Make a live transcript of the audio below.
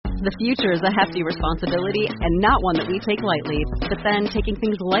The future is a hefty responsibility and not one that we take lightly. But then taking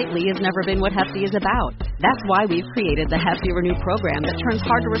things lightly has never been what Hefty is about. That's why we've created the Hefty Renew program that turns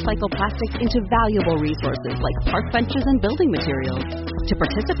hard-to-recycle plastics into valuable resources like park benches and building materials. To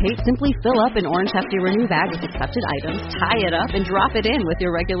participate, simply fill up an orange Hefty Renew bag with accepted items, tie it up, and drop it in with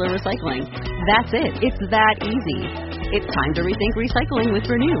your regular recycling. That's it. It's that easy. It's time to rethink recycling with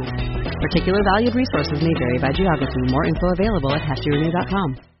Renew. Particular valued resources may vary by geography. More info available at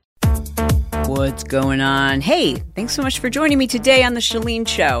heftyrenew.com. What's going on? Hey, thanks so much for joining me today on The Chalene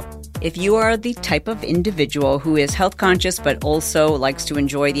Show. If you are the type of individual who is health conscious but also likes to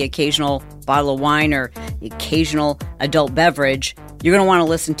enjoy the occasional bottle of wine or the occasional adult beverage, you're going to want to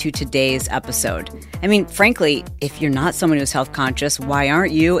listen to today's episode. I mean, frankly, if you're not someone who's health conscious, why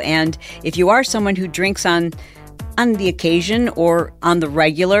aren't you? And if you are someone who drinks on the occasion or on the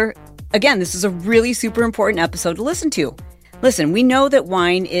regular, again, this is a really super important episode to listen to. Listen, we know that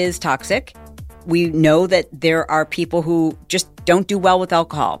wine is toxic. We know that there are people who just don't do well with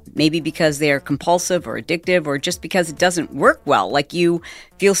alcohol, maybe because they are compulsive or addictive or just because it doesn't work well, like you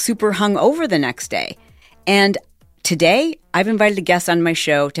feel super hungover the next day. And today, I've invited a guest on my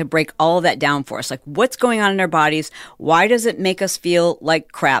show to break all of that down for us. Like, what's going on in our bodies? Why does it make us feel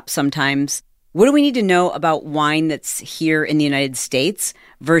like crap sometimes? What do we need to know about wine that's here in the United States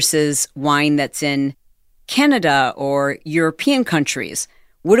versus wine that's in Canada or European countries?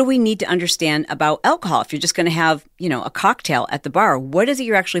 What do we need to understand about alcohol? If you're just going to have, a cocktail at the bar, what is it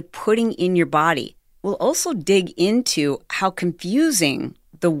you're actually putting in your body? We'll also dig into how confusing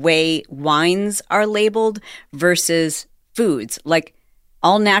the way wines are labeled versus foods. Like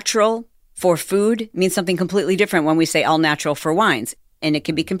all natural for food means something completely different when we say all natural for wines. And it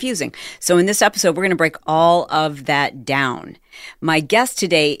can be confusing. So in this episode, we're going to break all of that down. My guest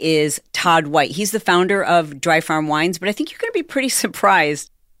today is Todd White. He's the founder of Dry Farm Wines, but I think you're going to be pretty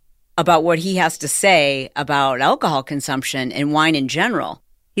surprised about what he has to say about alcohol consumption and wine in general.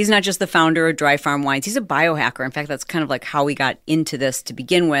 He's not just the founder of Dry Farm Wines. He's a biohacker. In fact, that's kind of like how we got into this to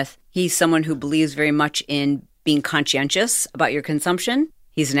begin with. He's someone who believes very much in being conscientious about your consumption.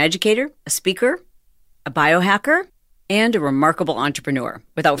 He's an educator, a speaker, a biohacker, and a remarkable entrepreneur.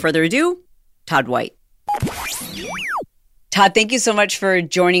 Without further ado, Todd White. Todd, thank you so much for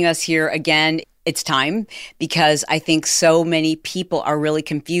joining us here again. It's time because I think so many people are really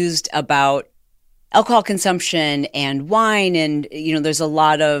confused about alcohol consumption and wine. And, there's a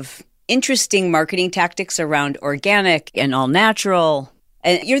lot of interesting marketing tactics around organic and all natural.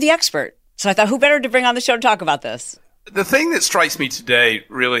 And you're the expert. So I thought, who better to bring on the show to talk about this? The thing that strikes me today,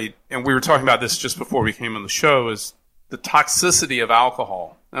 really, and we were talking about this just before we came on the show, is the toxicity of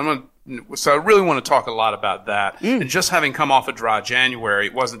alcohol. So I really want to talk a lot about that. And just having come off a dry January,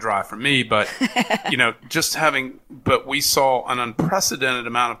 it wasn't dry for me, but, but we saw an unprecedented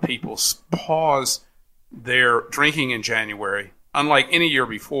amount of people pause their drinking in January, unlike any year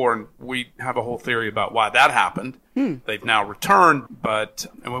before. And we have a whole theory about why that happened. They've now returned, but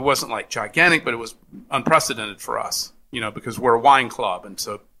it wasn't like gigantic, but it was unprecedented for us, because we're a wine club. And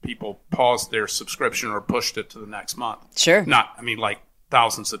so people paused their subscription or pushed it to the next month. Sure. Like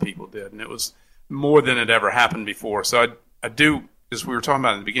thousands of people did. And it was more than had ever happened before. So I do, as we were talking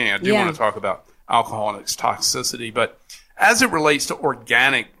about in the beginning, I do want to talk about alcohol and its toxicity. But as it relates to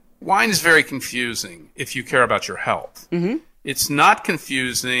organic, wine is very confusing if you care about your health. Mm-hmm. It's not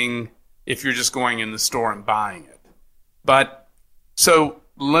confusing if you're just going in the store and buying it. But so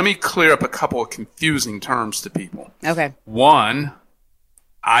let me clear up a couple of confusing terms to people. Okay. One,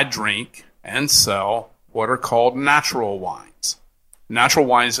 I drink and sell what are called natural wines. Natural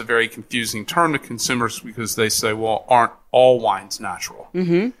wine is a very confusing term to consumers because they say, well, aren't all wines natural?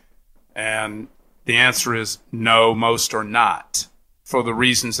 Mm-hmm. And the answer is no, most are not, for the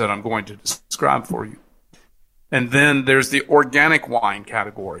reasons that I'm going to describe for you. And then there's the organic wine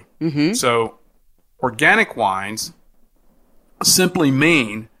category. Mm-hmm. So organic wines simply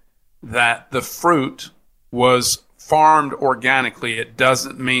mean that the fruit was farmed organically. It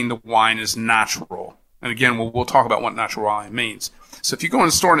doesn't mean the wine is natural. And again, we'll talk about what natural wine means. So if you go in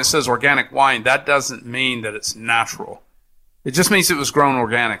the store and it says organic wine, that doesn't mean that it's natural. It just means it was grown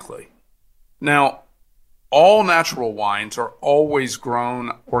organically. Now, all natural wines are always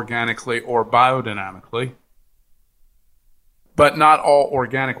grown organically or biodynamically, but not all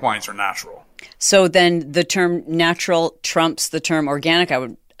organic wines are natural. So then the term natural trumps the term organic, I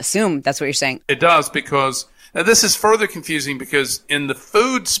would assume that's what you're saying. It does, because now this is further confusing because in the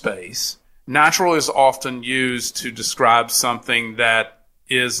food space, natural is often used to describe something that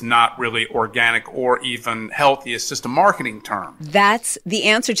is not really organic or even healthy. It's just a marketing term. That's the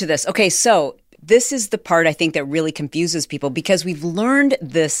answer to this. Okay, so this is the part I think that really confuses people, because we've learned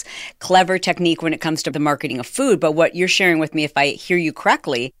this clever technique when it comes to the marketing of food. But what you're sharing with me, if I hear you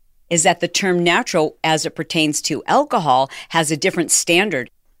correctly, is that the term natural, as it pertains to alcohol, has a different standard.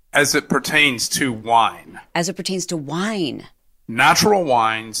 As it pertains to wine. As it pertains to wine. Natural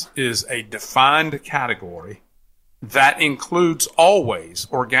wines is a defined category that includes always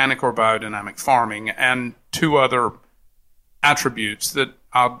organic or biodynamic farming and two other attributes that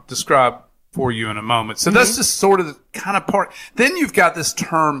I'll describe for you in a moment. So that's just sort of the kind of part. Then you've got this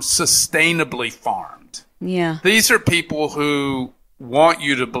term sustainably farmed. Yeah. These are people who want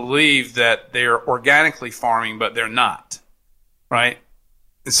you to believe that they're organically farming, but they're not, right?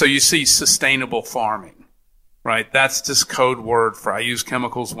 And so you see sustainable farming, right? That's just code word for I use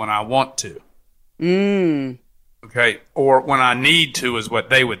chemicals when I want to. Okay. Or when I need to is what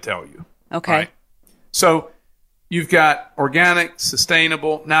they would tell you. Okay. Right? So you've got organic,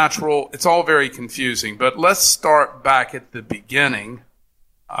 sustainable, natural. It's all very confusing. But let's start back at the beginning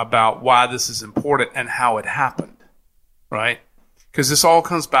about why this is important and how it happened, right? Because this all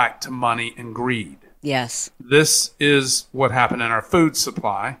comes back to money and greed. Yes. This is what happened in our food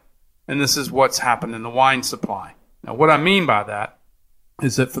supply, and this is what's happened in the wine supply. Now, what I mean by that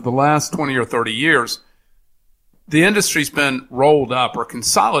is that for the last 20 or 30 years, the industry's been rolled up or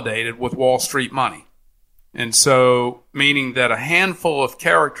consolidated with Wall Street money. And so, meaning that a handful of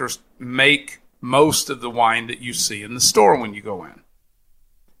characters make most of the wine that you see in the store when you go in.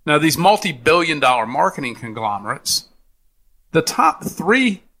 Now, these multi-billion-dollar marketing conglomerates, the top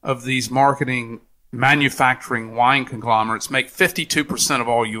three of these manufacturing wine conglomerates make 52% of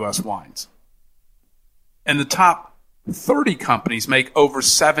all U.S. wines. And the top 30 companies make over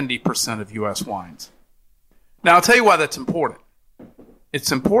 70% of U.S. wines. Now, I'll tell you why that's important.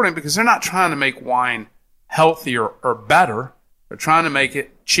 It's important because they're not trying to make wine healthier or better. They're trying to make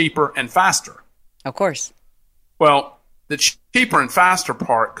it cheaper and faster. Of course. Well, the cheaper and faster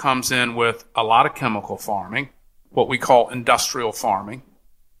part comes in with a lot of chemical farming, what we call industrial farming.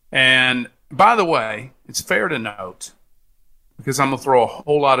 And by the way, it's fair to note, because I'm going to throw a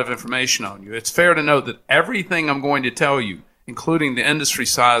whole lot of information on you, it's fair to note that everything I'm going to tell you, including the industry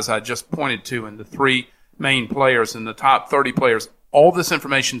size I just pointed to and the three main players and the top 30 players, all this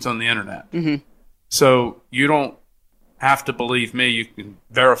information's on the internet. So you don't have to believe me. You can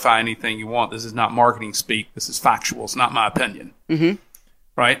verify anything you want. This is not marketing speak. This is factual. It's not my opinion.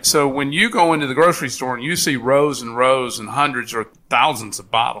 Right? So when you go into the grocery store and you see rows and rows and hundreds or thousands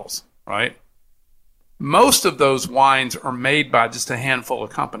of bottles, right? Most of those wines are made by just a handful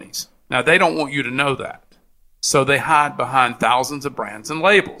of companies. Now, they don't want you to know that. So they hide behind thousands of brands and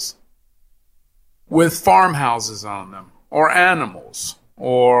labels with farmhouses on them, or animals,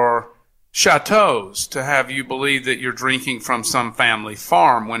 or chateaus to have you believe that you're drinking from some family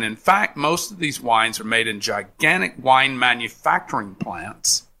farm, when in fact most of these wines are made in gigantic wine manufacturing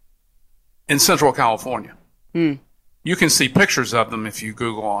plants in Central California. You can see pictures of them if you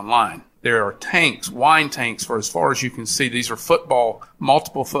Google online. There are tanks, wine tanks, for as far as you can see. These are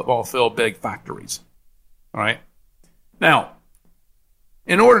multiple football field big factories. All right. Now,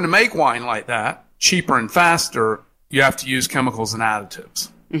 in order to make wine like that, cheaper and faster, you have to use chemicals and additives.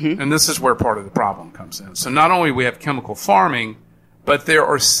 And this is where part of the problem comes in. So not only we have chemical farming, but there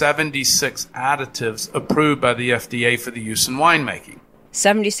are 76 additives approved by the FDA for the use in winemaking.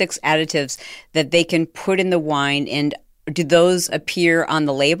 76 additives that they can put in the wine, and do those appear on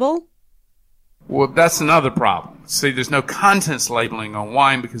the label? Well, that's another problem. See, there's no contents labeling on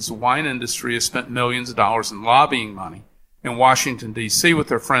wine because the wine industry has spent millions of dollars in lobbying money in Washington, D.C. with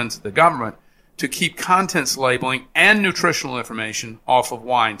their friends at the government to keep contents labeling and nutritional information off of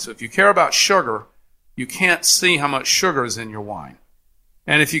wine. So if you care about sugar, you can't see how much sugar is in your wine.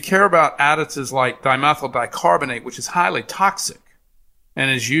 And if you care about additives like dimethyl dicarbonate, which is highly toxic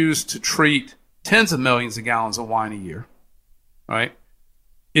and is used to treat tens of millions of gallons of wine a year, right?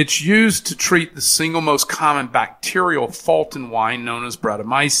 It's used to treat the single most common bacterial fault in wine known as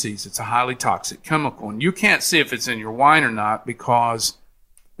Brettanomyces. It's a highly toxic chemical. And you can't see if it's in your wine or not because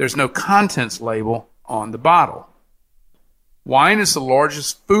there's no contents label on the bottle. Wine is the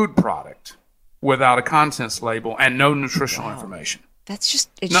largest food product without a contents label and no nutritional information. That's just,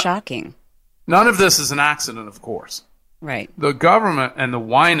 it's shocking. None of this is an accident, of course. Right. The government and the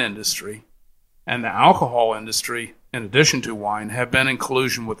wine industry and the alcohol industry, in addition to wine, have been in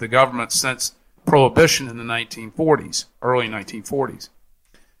collusion with the government since Prohibition in the 1940s, early 1940s.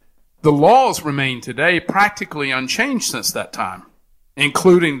 The laws remain today practically unchanged since that time,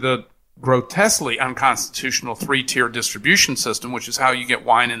 including the grotesquely unconstitutional three-tier distribution system, which is how you get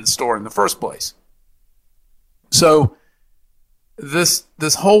wine in the store in the first place. So this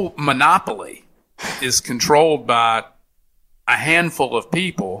whole monopoly is controlled by a handful of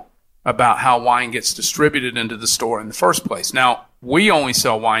people about how wine gets distributed into the store in the first place. Now, we only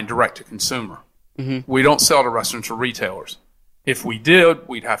sell wine direct to consumer. Mm-hmm. We don't sell to restaurants or retailers. If we did,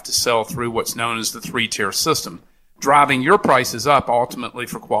 we'd have to sell through what's known as the 3-tier system, driving your prices up ultimately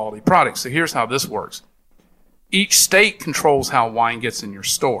for quality products. So here's how this works. Each state controls how wine gets in your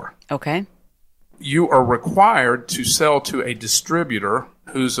store. Okay. You are required to sell to a distributor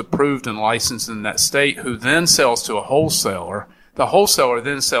who's approved and licensed in that state, who then sells to a wholesaler. The wholesaler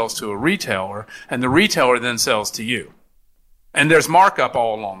then sells to a retailer, and the retailer then sells to you. And there's markup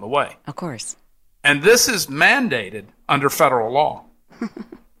all along the way. Of course. And this is mandated under federal law.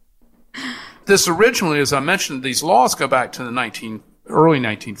 This originally, as I mentioned, these laws go back to the early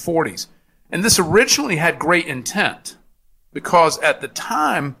 1940s. And this originally had great intent because at the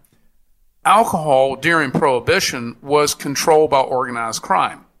time, alcohol during Prohibition was controlled by organized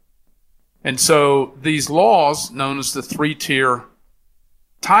crime. And so these laws, known as the 3-tier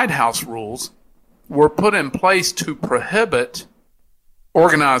Tide House rules, were put in place to prohibit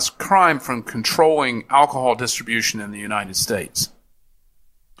organized crime from controlling alcohol distribution in the United States.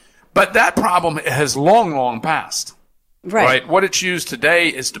 But that problem has long, long passed. Right. What it's used today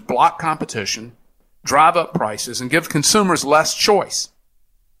is to block competition, drive up prices, and give consumers less choice.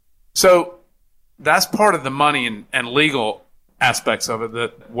 So that's part of the money and legal aspects of it,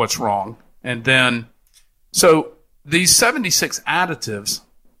 that what's wrong. And then, so these 76 additives,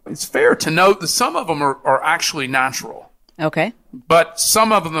 it's fair to note that some of them are actually natural. Okay. But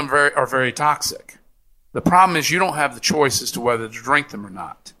some of them are very toxic. The problem is you don't have the choice as to whether to drink them or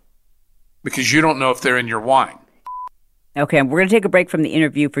not, because you don't know if they're in your wine. Okay, we're going to take a break from the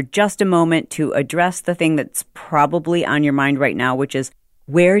interview for just a moment to address the thing that's probably on your mind right now, which is,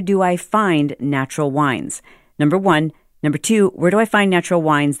 where do I find natural wines? Number one. Number two, where do I find natural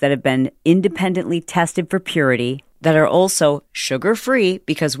wines that have been independently tested for purity, that are also sugar-free,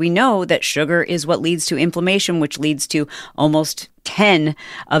 because we know that sugar is what leads to inflammation, which leads to almost 10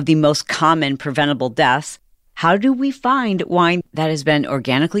 of the most common preventable deaths. How do we find wine that has been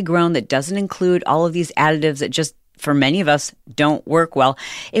organically grown, that doesn't include all of these additives that just, for many of us, don't work well?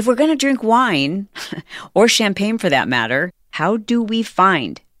 If we're going to drink wine, or champagne for that matter, how do we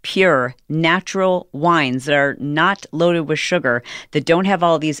find pure, natural wines that are not loaded with sugar, that don't have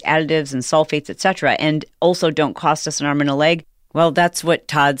all these additives and sulfates, etc., and also don't cost us an arm and a leg? Well, that's what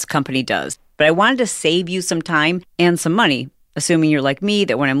Todd's company does. But I wanted to save you some time and some money, assuming you're like me,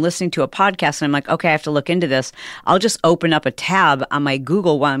 that when I'm listening to a podcast and I'm like, okay, I have to look into this, I'll just open up a tab on my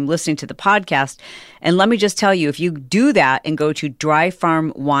Google while I'm listening to the podcast. And let me just tell you, if you do that and go to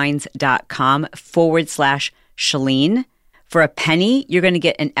dryfarmwines.com/Chalene, for a penny, you're going to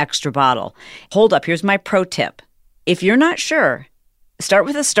get an extra bottle. Hold up, here's my pro tip. If you're not sure, start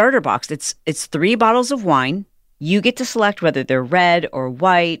with a starter box. It's 3 bottles of wine. You get to select whether they're red or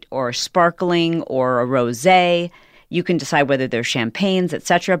white or sparkling or a rosé. You can decide whether they're champagnes,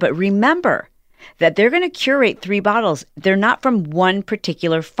 etc. But remember that they're going to curate 3 bottles. They're not from one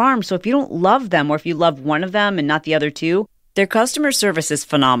particular farm. So if you don't love them, or if you love one of them and not the other 2, their customer service is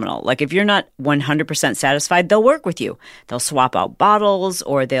phenomenal. Like, if you're not 100% satisfied, they'll work with you. They'll swap out bottles,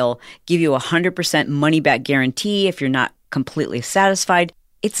 or they'll give you a 100% money-back guarantee if you're not completely satisfied.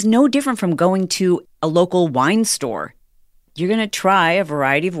 It's no different from going to a local wine store. You're going to try a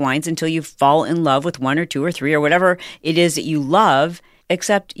variety of wines until you fall in love with 1 or 2 or 3 or whatever it is that you love,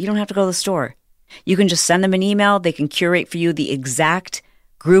 except you don't have to go to the store. You can just send them an email. They can curate for you the exact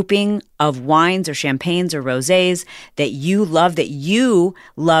grouping of wines or champagnes or rosés that you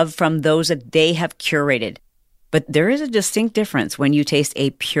love from those that they have curated. But there is a distinct difference when you taste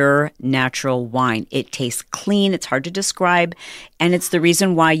a pure natural wine. It tastes clean, it's hard to describe, and it's the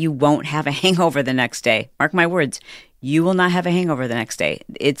reason why you won't have a hangover the next day. Mark my words, you will not have a hangover the next day.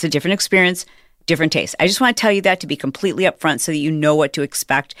 It's a different experience, different taste. I just want to tell you that to be completely upfront so that you know what to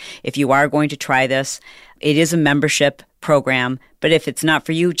expect if you are going to try this. It is a membership program, but if it's not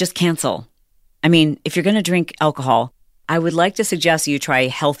for you, just cancel. I mean, if you're going to drink alcohol, I would like to suggest you try a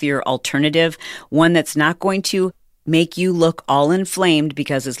healthier alternative, one that's not going to make you look all inflamed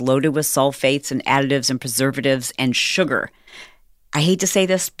because it's loaded with sulfates and additives and preservatives and sugar. I hate to say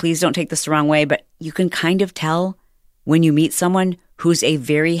this, please don't take this the wrong way, but you can kind of tell when you meet someone who's a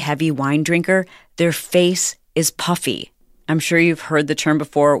very heavy wine drinker, their face is puffy. I'm sure you've heard the term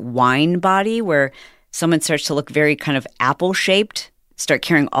before, wine body, where someone starts to look very kind of apple-shaped, start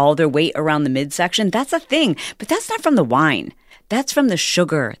carrying all their weight around the midsection. That's a thing, but that's not from the wine. That's from the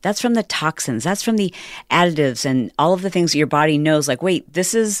sugar. That's from the toxins. That's from the additives and all of the things that your body knows, like, wait,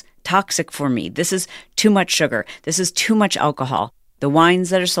 this is toxic for me. This is too much sugar. This is too much alcohol. The wines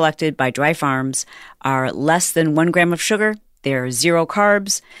that are selected by Dry Farms are less than 1 gram of sugar. They're 0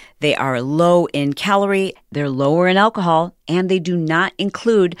 carbs. They are low in calorie. They're lower in alcohol. And they do not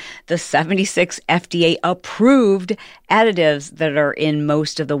include the 76 FDA approved additives that are in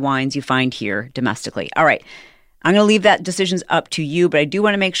most of the wines you find here domestically. All right. I'm going to leave that decisions up to you, but I do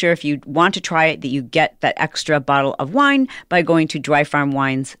want to make sure if you want to try it that you get that extra bottle of wine by going to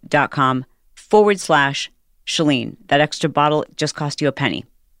dryfarmwines.com/Chalene. That extra bottle just cost you a penny.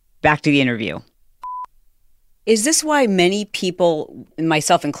 Back to the interview. Is this why many people,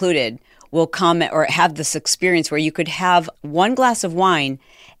 myself included, will come or have this experience where you could have 1 glass of wine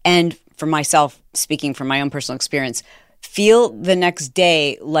and, for myself, speaking from my own personal experience, feel the next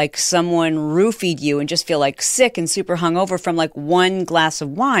day like someone roofied you and just feel like sick and super hungover from like 1 glass of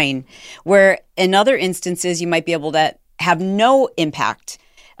wine, where in other instances you might be able to have no impact,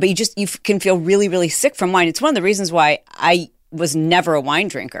 but you can feel really, really sick from wine. It's one of the reasons why I was never a wine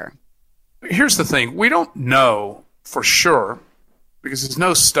drinker. Here's the thing. We don't know for sure because there's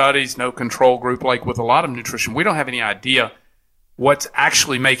no studies, no control group. Like with a lot of nutrition, we don't have any idea what's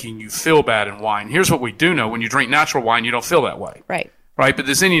actually making you feel bad in wine. Here's what we do know. When you drink natural wine, you don't feel that way. Right. Right? But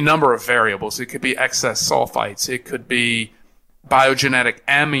there's any number of variables. It could be excess sulfites. It could be biogenetic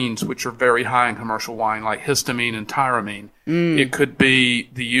amines, which are very high in commercial wine, like histamine and tyramine. It could be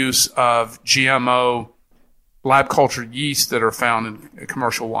the use of GMO lab cultured yeast that are found in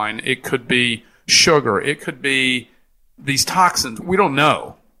commercial wine. It could be sugar. It could be these toxins. We don't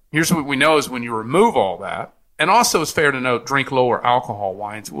know. Here's what we know is when you remove all that, and also it's fair to note, drink lower alcohol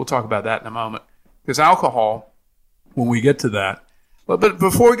wines. We'll talk about that in a moment. Because alcohol, when we get to that, but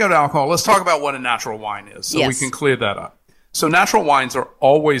before we go to alcohol, let's talk about what a natural wine is so we can clear that up. So natural wines are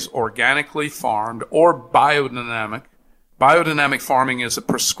always organically farmed or biodynamic. Biodynamic farming is a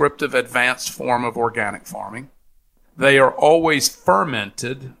prescriptive advanced form of organic farming. They are always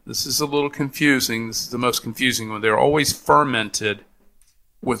fermented. This is a little confusing. This is the most confusing one. They're always fermented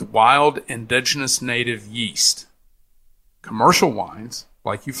with wild indigenous native yeast. Commercial wines,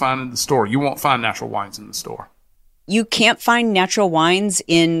 like you find in the store, you won't find natural wines in the store. You can't find natural wines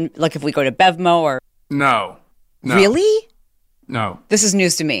in, like if we go to Bevmo or... No. Really? No. This is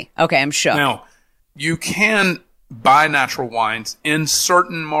news to me. Okay, I'm shook. Now, you can buy natural wines in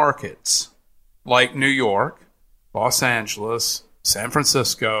certain markets, like New York, Los Angeles, San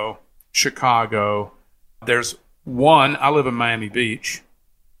Francisco, Chicago. There's one, I live in Miami Beach.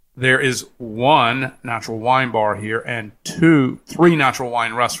 There is one natural wine bar here and 3 natural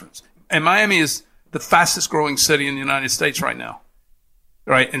wine restaurants. And Miami is the fastest growing city in the United States right now.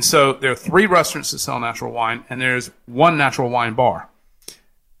 Right? And so there are 3 restaurants that sell natural wine, and there's 1 natural wine bar.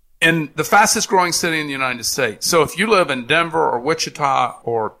 In the fastest growing city in the United States. So if you live in Denver or Wichita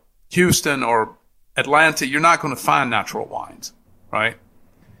or Houston or Atlanta, you're not going to find natural wines, right?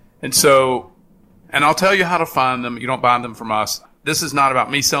 And I'll tell you how to find them. You don't buy them from us. This is not about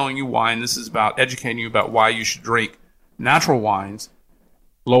me selling you wine. This is about educating you about why you should drink natural wines,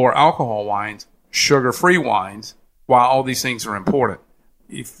 lower alcohol wines, sugar-free wines, why all these things are important.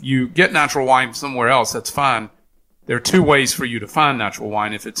 If you get natural wine somewhere else, that's fine. There are 2 ways for you to find natural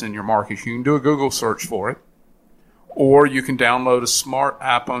wine if it's in your market. You can do a Google search for it, or you can download a smart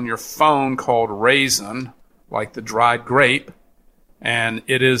app on your phone called Raisin, like the dried grape. And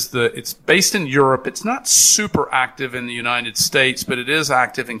it's based in Europe. It's not super active in the United States, but it is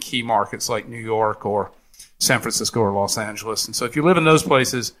active in key markets like New York or San Francisco or Los Angeles. And so if you live in those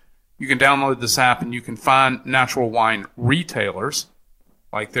places, you can download this app and you can find natural wine retailers.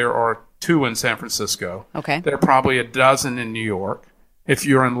 Like there are 2 in San Francisco. Okay. There are probably a dozen in New York. If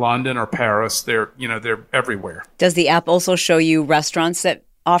you're in London or Paris, they're everywhere. Does the app also show you restaurants that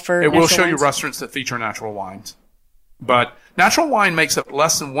offer It will show wines? you restaurants that feature natural wines. But natural wine makes up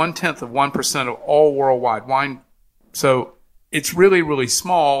less than 0.1% of all worldwide wine. So it's really, really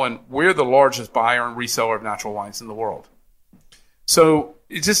small, and we're the largest buyer and reseller of natural wines in the world. So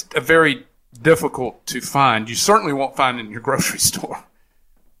it's just a very difficult to find. You certainly won't find it in your grocery store.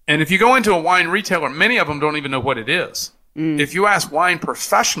 And if you go into a wine retailer, many of them don't even know what it is. If you ask wine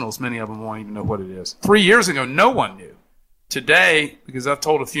professionals, many of them won't even know what it is. 3 years ago, no one knew. Today, because I've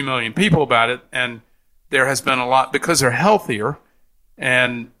told a few million people about it, and there has been a lot, because they're healthier,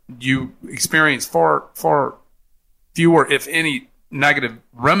 and you experience far, far fewer, if any, negative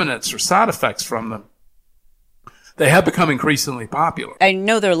remnants or side effects from them, they have become increasingly popular. I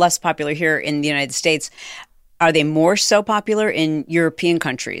know they're less popular here in the United States. Are they more so popular in European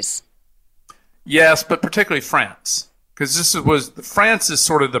countries? Yes, but particularly France. Because France is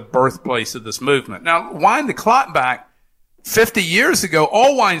sort of the birthplace of this movement. Now, wind the clock back 50 years ago,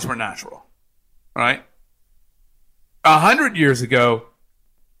 all wines were natural, right? 100 years ago,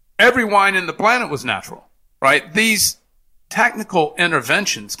 every wine in the planet was natural, right? These technical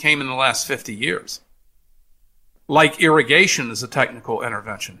interventions came in the last 50 years. Like irrigation is a technical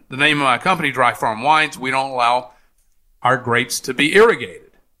intervention. The name of my company, Dry Farm Wines, we don't allow our grapes to be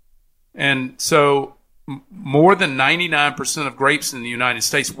irrigated. And so more than 99% of grapes in the United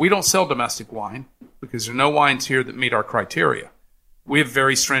States, we don't sell domestic wine because there are no wines here that meet our criteria. We have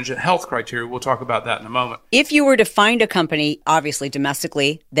very stringent health criteria. We'll talk about that in a moment. If you were to find a company, obviously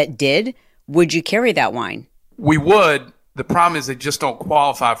domestically, that did, would you carry that wine? We would. The problem is they just don't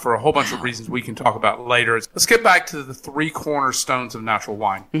qualify for a whole bunch of reasons we can talk about later. Let's get back to the three cornerstones of natural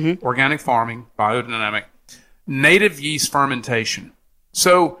wine. Mm-hmm. Organic farming, biodynamic, native yeast fermentation.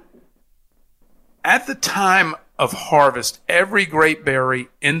 So at the time of harvest, every grape berry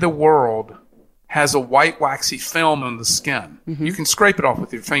in the world has a white waxy film on the skin. Mm-hmm. You can scrape it off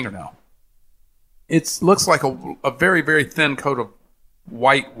with your fingernail. It looks like a very, very thin coat of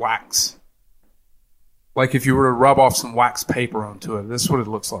white wax. Like if you were to rub off some wax paper onto it, this is what it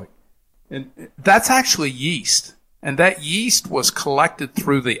looks like. And that's actually yeast. And that yeast was collected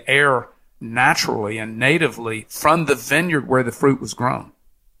through the air naturally and natively from the vineyard where the fruit was grown.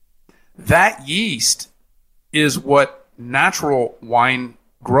 That yeast is what natural wine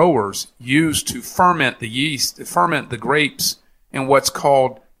growers use to ferment the grapes in what's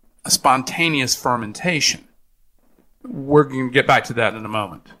called a spontaneous fermentation. We're going to get back to that in a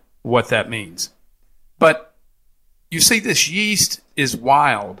moment, what that means. But you see, this yeast is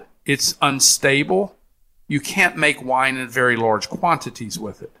wild. It's unstable. You can't make wine in very large quantities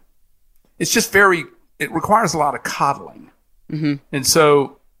with it. It's just it requires a lot of coddling. Mm-hmm. And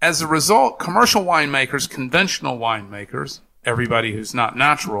so as a result, commercial winemakers, conventional winemakers, everybody who's not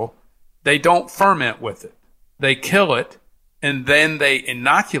natural, they don't ferment with it. They kill it, and then they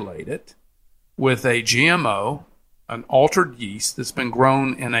inoculate it with a GMO, an altered yeast that's been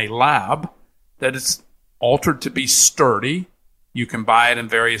grown in a lab that is altered to be sturdy. You can buy it in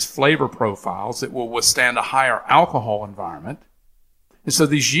various flavor profiles. It will withstand a higher alcohol environment. And so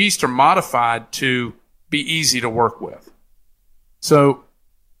these yeasts are modified to be easy to work with. So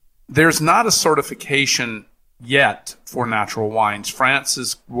there's not a certification yet for natural wines.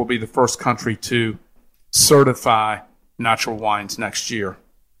 France will be the first country to certify natural wines next year.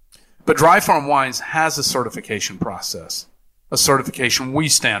 But Dry Farm Wines has a certification process, a certification we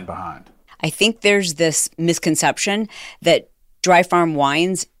stand behind. I think there's this misconception that Dry Farm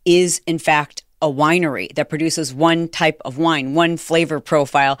Wines is, in fact, a winery that produces one type of wine, one flavor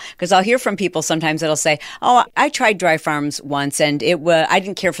profile. Because I'll hear from people sometimes that'll say, "Oh, I tried Dry Farms once, and I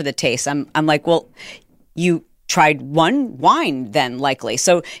didn't care for the taste." I'm like, "Well, you tried one wine then, likely."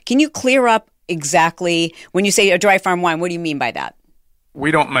 So can you clear up exactly when you say a Dry Farm wine? What do you mean by that?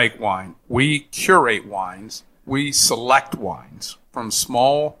 We don't make wine. We curate wines. We select wines from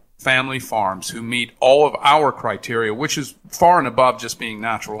small family farms who meet all of our criteria, which is far and above just being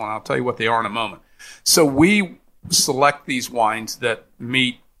natural, and I'll tell you what they are in a moment. So we select these wines that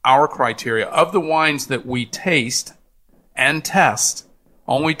meet our criteria. Of the wines that we taste and test,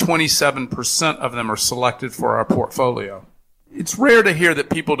 only 27% of them are selected for our portfolio. It's rare to hear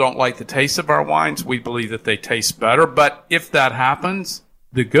that people don't like the taste of our wines. We believe that they taste better, but if that happens,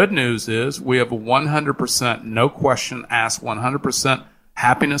 the good news is we have a 100%, no question asked, 100%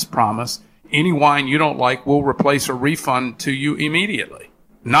 happiness promise. Any wine you don't like, we'll replace or refund to you immediately.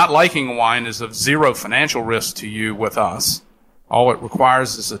 Not liking a wine is of zero financial risk to you with us. All it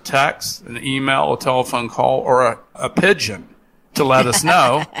requires is a text, an email, a telephone call, or a pigeon to let us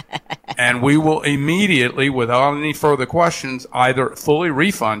know, and we will immediately, without any further questions, either fully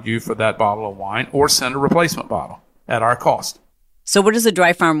refund you for that bottle of wine or send a replacement bottle at our cost. So what is the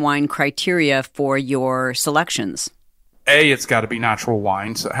Dry Farm Wine criteria for your selections? A, it's got to be natural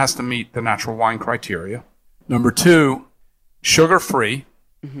wine, so it has to meet the natural wine criteria. Number two, sugar-free.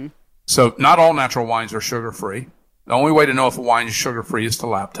 Mm-hmm. So not all natural wines are sugar-free. The only way to know if a wine is sugar-free is to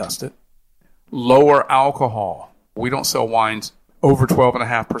lab test it. Lower alcohol. We don't sell wines over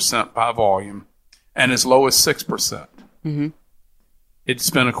 12.5% by volume, and as low as 6%. Mm-hmm. It's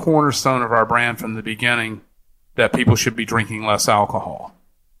been a cornerstone of our brand from the beginning that people should be drinking less alcohol.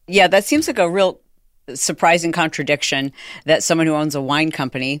 Yeah, that seems like a real surprising contradiction that someone who owns a wine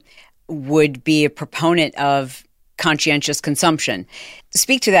company would be a proponent of conscientious consumption.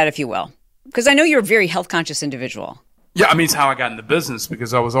 Speak to that, if you will, because I know you're a very health-conscious individual. Yeah, I mean, it's how I got into business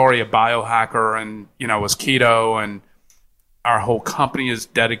because I was already a biohacker and, was keto, and our whole company is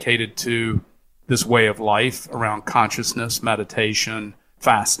dedicated to this way of life around consciousness, meditation,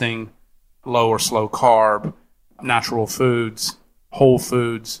 fasting, low or slow carb, natural foods, whole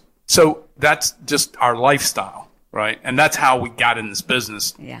foods. So that's just our lifestyle. right? And that's how we got in this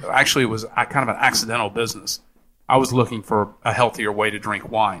business. Yeah. Actually, it was kind of an accidental business. I was looking for a healthier way to drink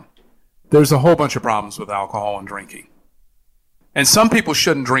wine. There's a whole bunch of problems with alcohol and drinking. And some people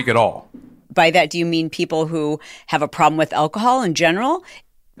shouldn't drink at all. By that, do you mean people who have a problem with alcohol in general?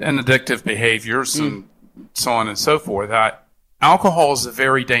 And addictive behaviors and so on and so forth. Alcohol is a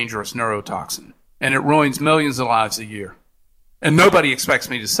very dangerous neurotoxin, and it ruins millions of lives a year. And nobody expects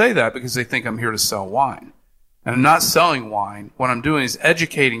me to say that because they think I'm here to sell wine. And I'm not selling wine. What I'm doing is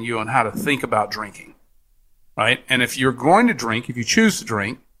educating you on how to think about drinking, right? And if you're going to drink, if you choose to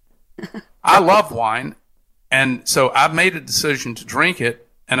drink, I love wine, and so I've made a decision to drink it,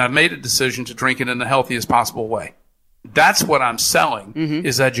 and I've made a decision to drink it in the healthiest possible way. That's what I'm selling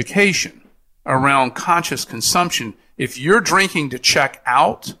is education around conscious consumption. If you're drinking to check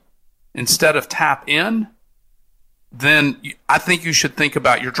out instead of tap in, then I think you should think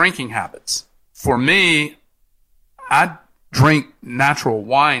about your drinking habits. For me, I drink natural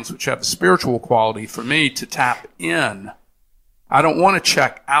wines, which have a spiritual quality for me to tap in. I don't want to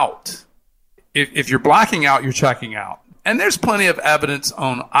check out. If you're blacking out, you're checking out. And there's plenty of evidence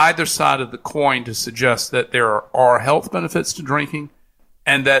on either side of the coin to suggest that there are health benefits to drinking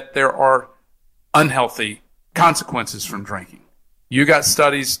and that there are unhealthy consequences from drinking. You got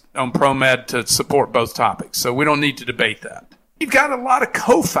studies on ProMed to support both topics, so we don't need to debate that. You've got a lot of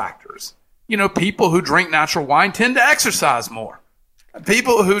cofactors. You know, people who drink natural wine tend to exercise more.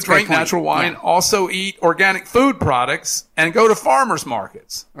 People who drink natural wine also eat organic food products and go to farmers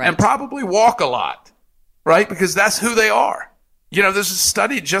markets and probably walk a lot, right? Because that's who they are. You know, there's a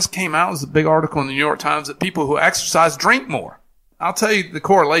study that just came out. It was a big article in the New York Times that people who exercise drink more. I'll tell you the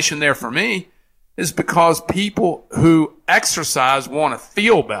correlation there for me is because people who exercise want to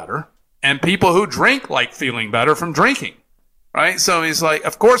feel better and people who drink like feeling better from drinking, right? So he's like,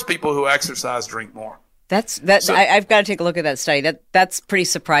 of course people who exercise drink more. I've got to take a look at that study. That's pretty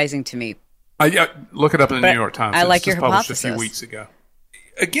surprising to me. Look it up in the New York Times. I like your hypothesis. hypothesis. A few weeks ago.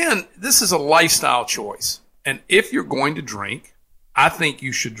 Again, this is a lifestyle choice. And if you're going to drink, I think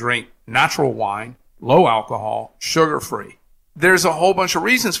you should drink natural wine, low alcohol, sugar-free. There's a whole bunch of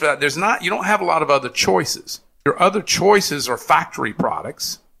reasons for that. You don't have a lot of other choices. Your other choices are factory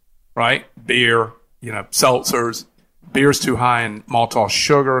products, right? Beer, seltzers. Beer's too high in maltose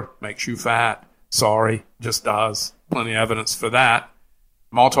sugar, makes you fat. Sorry, just does. Plenty of evidence for that.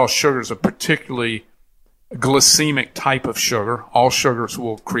 Maltose sugar is a particularly glycemic type of sugar. All sugars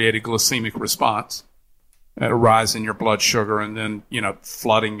will create a glycemic response, a rise in your blood sugar, and then,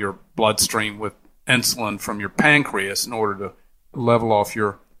 flooding your bloodstream with insulin from your pancreas in order to level off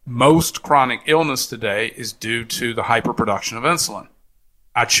your most chronic illness today is due to the hyperproduction of insulin.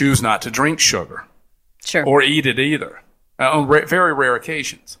 I choose not to drink sugar or eat it either on very rare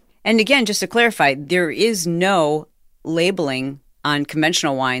occasions. And again, just to clarify, there is no labeling on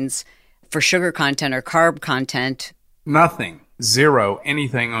conventional wines for sugar content or carb content. Nothing. Zero.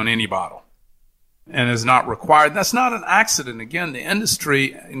 Anything on any bottle. And is not required. That's not an accident. Again, the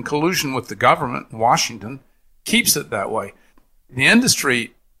industry, in collusion with the government in Washington, keeps it that way. The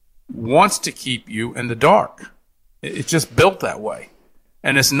industry wants to keep you in the dark. It's just built that way.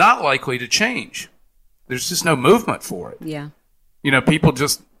 And it's not likely to change. There's just no movement for it. Yeah.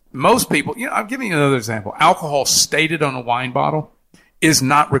 Most people, I'm giving you another example. Alcohol stated on a wine bottle is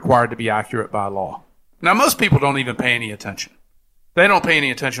not required to be accurate by law. Now, most people don't even pay any attention. They don't pay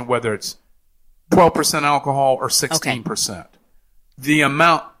any attention whether it's 12% alcohol or 16%. Okay. The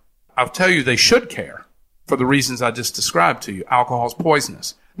amount, I'll tell you, they should care for the reasons I just described to you. Alcohol is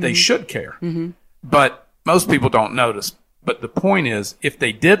poisonous. Mm-hmm. They should care. Mm-hmm. But most people don't notice. But the point is, if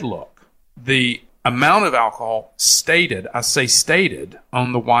they did look, the amount of alcohol stated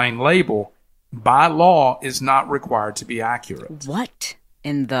on the wine label by law is not required to be accurate. What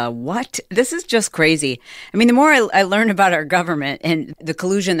in the what? This is just crazy. I mean, the more I learn about our government and the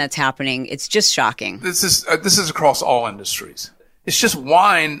collusion that's happening, it's just shocking. This is across all industries. It's just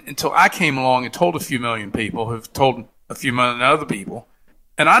wine until I came along and told a few million people who've told a few million other people.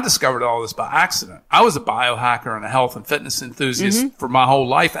 And I discovered all this by accident. I was a biohacker and a health and fitness enthusiast for my whole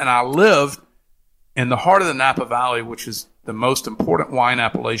life, and I lived in the heart of the Napa Valley, which is the most important wine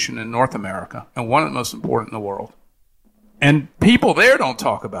appellation in North America and one of the most important in the world. And people there don't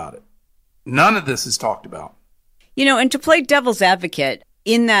talk about it. None of this is talked about. And to play devil's advocate,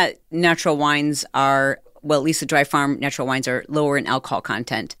 in that natural wines are, well, at least the dry farm natural wines are lower in alcohol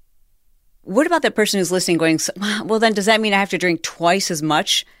content. What about that person who's listening going, well, then does that mean I have to drink twice as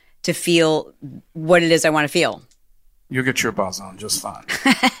much to feel what it is I want to feel? You'll get your buzz on just fine.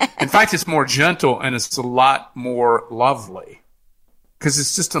 In fact, it's more gentle and it's a lot more lovely because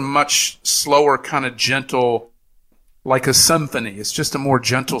it's just a much slower kind of gentle like a symphony. It's just a more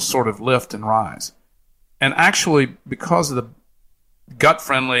gentle sort of lift and rise. And actually, because of the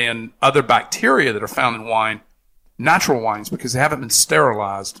gut-friendly and other bacteria that are found in wine, natural wines, because they haven't been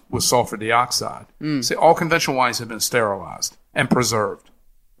sterilized with sulfur dioxide. See, all conventional wines have been sterilized and preserved.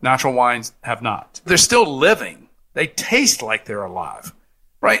 Natural wines have not. They're still living. They taste like they're alive,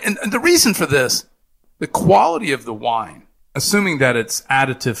 right? And the reason for this, the quality of the wine, assuming that it's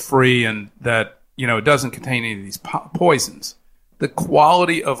additive-free and that, it doesn't contain any of these poisons, the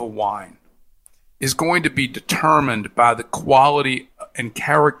quality of a wine is going to be determined by the quality and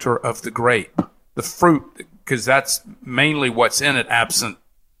character of the grape, the fruit, because that's mainly what's in it, absent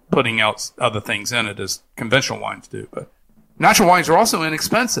putting else other things in it as conventional wines do. But natural wines are also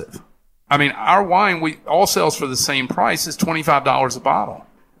inexpensive. I mean, our wine, all sells for the same price as $25 a bottle.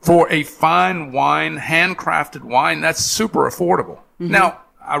 For a fine wine, handcrafted wine, that's super affordable. Mm-hmm. Now,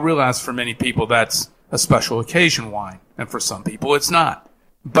 I realize for many people that's a special occasion wine, and for some people it's not.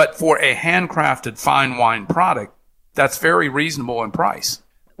 But for a handcrafted fine wine product, that's very reasonable in price.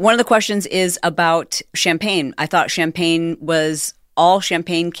 One of the questions is about champagne. I thought all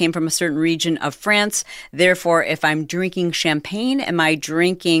champagne came from a certain region of France. Therefore, if I'm drinking champagne, am I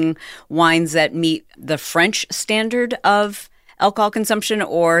drinking wines that meet the French standard of alcohol consumption,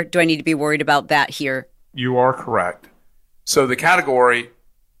 or do I need to be worried about that here? You are correct. So the category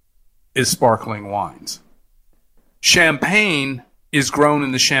is sparkling wines. Champagne is grown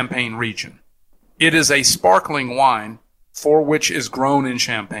in the Champagne region. It is a sparkling wine for which is grown in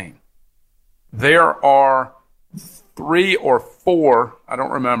Champagne. There are 3 or 4, I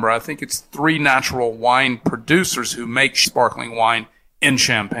don't remember, I think it's 3 natural wine producers who make sparkling wine in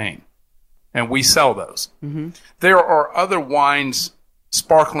Champagne. And we sell those. Mm-hmm. There are other wines,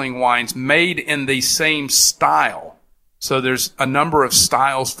 sparkling wines, made in the same style. So there's a number of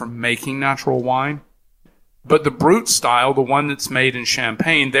styles for making natural wine. But the Brut style, the one that's made in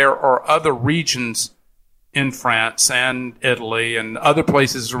Champagne, there are other regions in France and Italy and other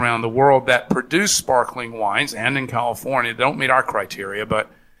places around the world that produce sparkling wines, and in California. They don't meet our criteria, but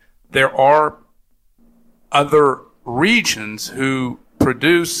there are other regions who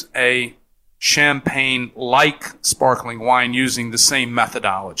produce a Champagne-like sparkling wine using the same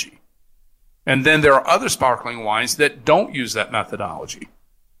methodology. And then there are other sparkling wines that don't use that methodology,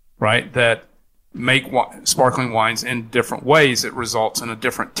 right? That make sparkling wines in different ways. It results in a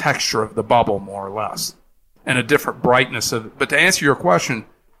different texture of the bubble, more or less, and a different brightness of it. But to answer your question,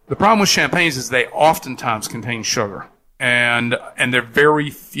 the problem with champagnes is they oftentimes contain sugar. And there are very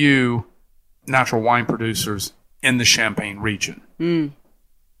few natural wine producers in the Champagne region. Mm.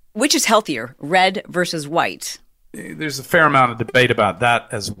 Which is healthier, red versus white? There's a fair amount of debate about that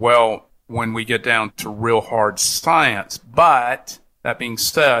as well when we get down to real hard science. But that being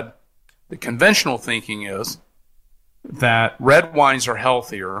said, the conventional thinking is that red wines are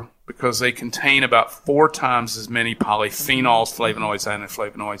healthier because they contain about 4 times as many polyphenols, flavonoids, and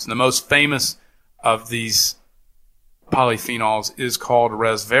antiflavonoids. And the most famous of these polyphenols is called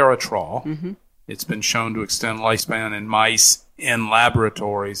resveratrol. Mm-hmm. It's been shown to extend lifespan in mice in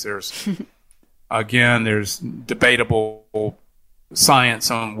laboratories. There's debatable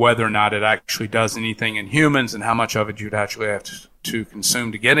science on whether or not it actually does anything in humans and how much of it you'd actually have to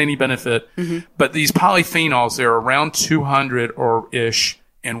consume to get any benefit. Mm-hmm. But these polyphenols, they're around 200 or ish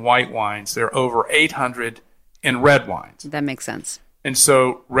in white wines. They're over 800 in red wines. That makes sense. And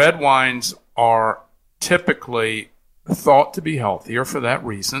so red wines are typically thought to be healthier for that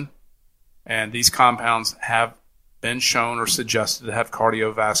reason. And these compounds have been shown or suggested to have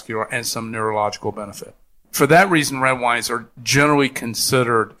cardiovascular and some neurological benefit. For that reason, red wines are generally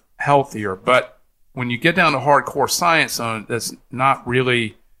considered healthier. But when you get down to hardcore science on it, that's not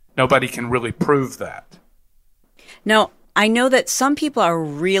really, nobody can really prove that. Now, I know that some people are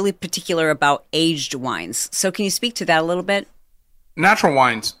really particular about aged wines. So can you speak to that a little bit? Natural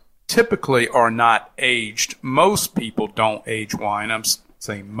wines typically are not aged. Most people don't age wine. I'm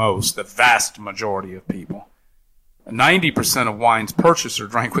saying most, the vast majority of people. 90% of wines purchased or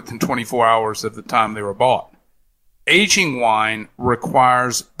drank within 24 hours of the time they were bought. Aging wine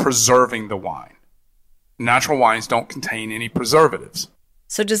requires preserving the wine. Natural wines don't contain any preservatives.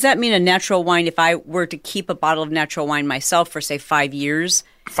 So does that mean a natural wine, if I were to keep a bottle of natural wine myself for, say, 5 years?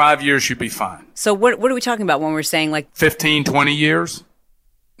 5 years, you'd be fine. So what are we talking about when we're saying like 15, 20 years?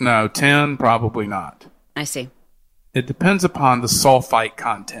 No, 10, probably not. I see. It depends upon the sulfite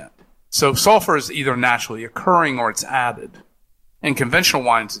content. So sulfur is either naturally occurring or it's added. In conventional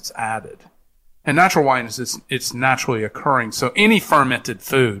wines, it's added. In natural wines, it's naturally occurring. So any fermented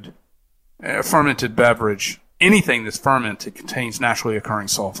food, fermented beverage, anything that's fermented contains naturally occurring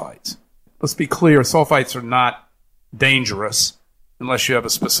sulfites. Let's be clear, sulfites are not dangerous unless you have a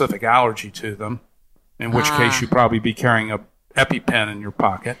specific allergy to them, in which case you'd probably be carrying a EpiPen in your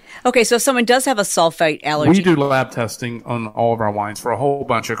pocket. Okay, so if someone does have a sulfite allergy. We do lab testing on all of our wines for a whole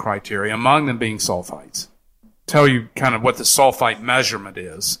bunch of criteria, among them being sulfites. Tell you kind of what the sulfite measurement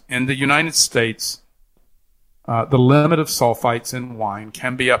is. In the United States, the limit of sulfites in wine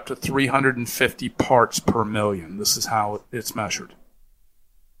can be up to 350 parts per million. This is how it's measured.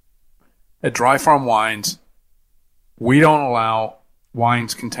 At Dry Farm Wines, we don't allow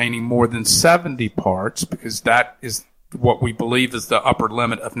wines containing more than 70 parts because that is what we believe is the upper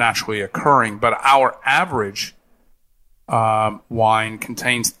limit of naturally occurring. But our average wine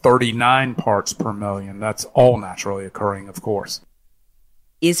contains 39 parts per million. That's all naturally occurring, of course.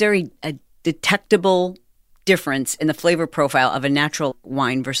 Is there a detectable difference in the flavor profile of a natural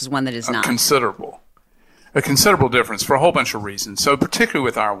wine versus one that is not? A considerable difference for a whole bunch of reasons. So particularly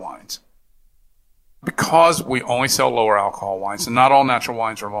with our wines, because we only sell lower alcohol wines, and not all natural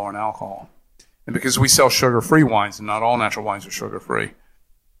wines are lower in alcohol, and because we sell sugar-free wines, and not all natural wines are sugar-free,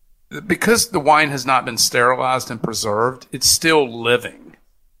 because the wine has not been sterilized and preserved, it's still living.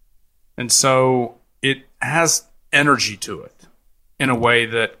 And so it has energy to it in a way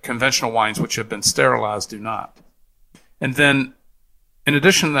that conventional wines which have been sterilized do not. And then, in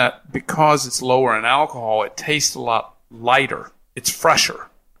addition to that, because it's lower in alcohol, it tastes a lot lighter. It's fresher.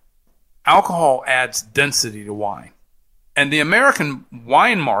 Alcohol adds density to wine. And the American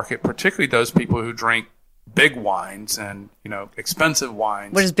wine market, particularly those people who drink big wines and, expensive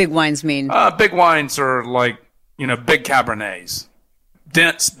wines. What does big wines mean? Big wines are like, big Cabernets.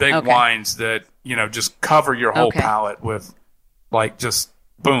 Dense, big wines that, just cover your whole palate with, just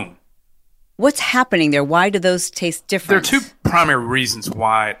boom. What's happening there? Why do those taste different? There are two primary reasons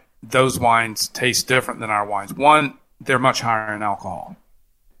why those wines taste different than our wines. One, they're much higher in alcohol.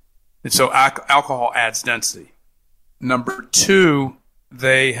 And so alcohol adds density. Number two,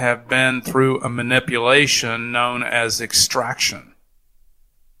 they have been through a manipulation known as extraction.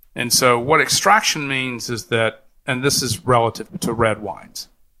 And so what extraction means is that, and this is relative to red wines.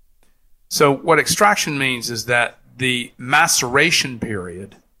 So what extraction means is that the maceration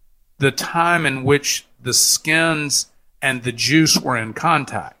period, the time in which the skins and the juice were in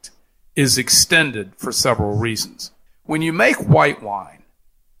contact, is extended for several reasons. When you make white wine,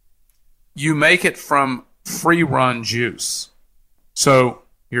 you make it from free-run juice. So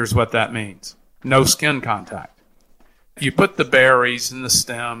here's what that means. No skin contact. You put the berries and the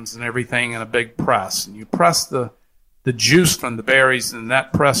stems and everything in a big press, and you press the juice from the berries, and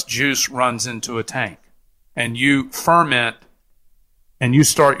that pressed juice runs into a tank. And you ferment, and you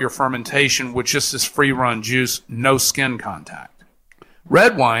start your fermentation with just this free-run juice, no skin contact.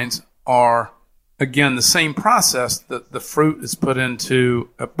 Red wines are, again, the same process. The fruit is put into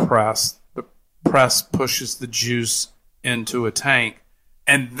a press. The press pushes the juice into a tank.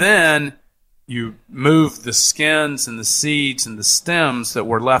 And then you move the skins and the seeds and the stems that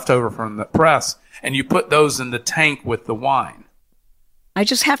were left over from the press, and you put those in the tank with the wine. I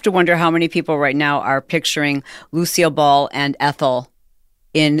just have to wonder how many people right now are picturing Lucille Ball and Ethel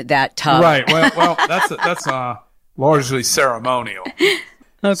in that tub. Right. Well, that's largely ceremonial.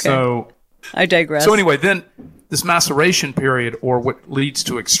 Okay. So I digress. So anyway, then this maceration period, or what leads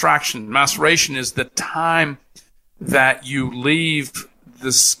to extraction, maceration is the time that you leave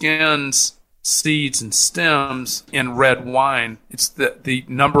the skins, seeds, and stems in red wine. It's the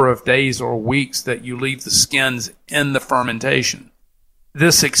number of days or weeks that you leave the skins in the fermentation.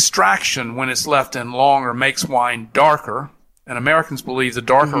 This extraction, when it's left in longer, makes wine darker. And Americans believe the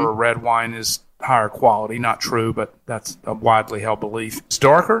darker a red wine is higher quality. Not true, but that's a widely held belief. It's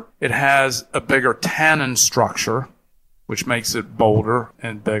darker. It has a bigger tannin structure, which makes it bolder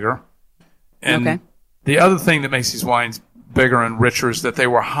and bigger. And the other thing that makes these wines bigger and richer is that they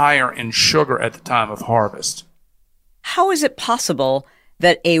were higher in sugar at the time of harvest. How is it possible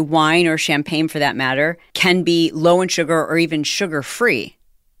that a wine or champagne, for that matter, can be low in sugar or even sugar-free?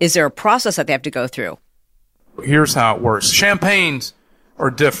 Is there a process that they have to go through? Here's how it works. Champagnes are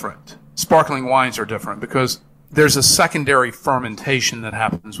different. Sparkling wines are different because there's a secondary fermentation that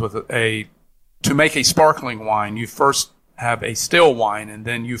happens with to make a sparkling wine, you first have a still wine and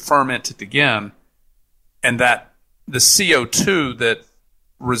then you ferment it again, and that the CO2 that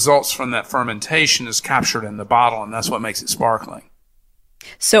results from that fermentation is captured in the bottle, and that's what makes it sparkling.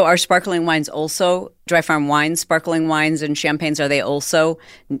 So are sparkling wines also, Dry Farm wines, sparkling wines and champagnes, are they also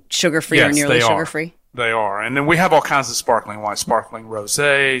sugar-free or nearly sugar-free? They are. And then we have all kinds of sparkling wines, sparkling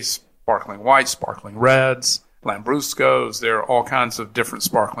rosés, sparkling whites, sparkling reds, lambruscos. There are all kinds of different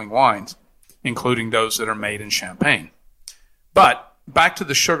sparkling wines, including those that are made in Champagne. But back to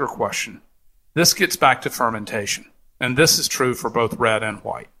the sugar question. This gets back to fermentation. And this is true for both red and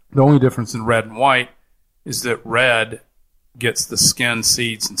white. The only difference in red and white is that red gets the skin,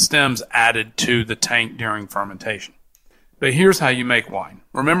 seeds, and stems added to the tank during fermentation. But here's how you make wine.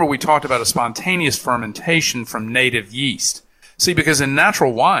 Remember, we talked about a spontaneous fermentation from native yeast. See, because in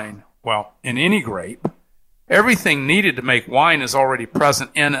natural wine, well, in any grape, everything needed to make wine is already present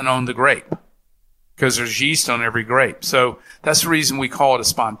in and on the grape because there's yeast on every grape. So that's the reason we call it a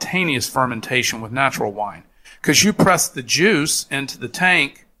spontaneous fermentation with natural wine, because you press the juice into the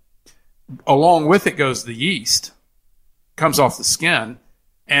tank, along with it goes the yeast, comes off the skin,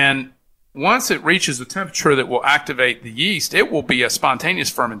 and once it reaches a temperature that will activate the yeast, it will be a spontaneous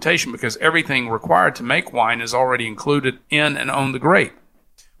fermentation because everything required to make wine is already included in and on the grape,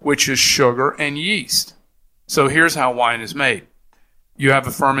 which is sugar and yeast. So here's how wine is made. You have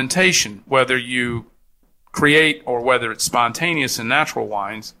a fermentation, whether you create or whether it's spontaneous in natural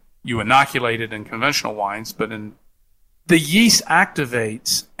wines, you inoculate it in conventional wines, but in the yeast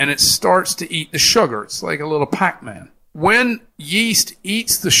activates and it starts to eat the sugar. It's like a little Pac-Man. When yeast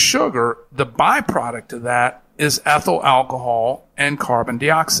eats the sugar, the byproduct of that is ethyl alcohol and carbon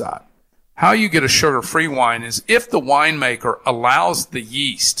dioxide. How you get a sugar-free wine is if the winemaker allows the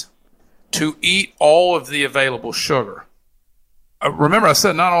yeast to eat all of the available sugar. Remember, I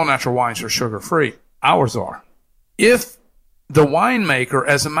said not all natural wines are sugar-free. Ours are. If the winemaker,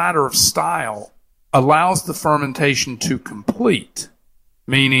 as a matter of style, allows the fermentation to complete,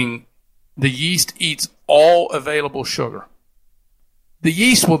 meaning the yeast eats all available sugar, the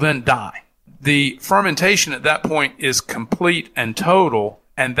yeast will then die. The fermentation at that point is complete and total,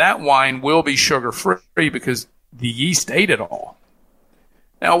 and that wine will be sugar-free because the yeast ate it all.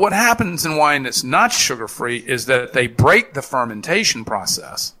 Now, what happens in wine that's not sugar-free is that they break the fermentation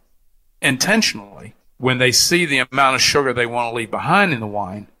process intentionally. When they see the amount of sugar they want to leave behind in the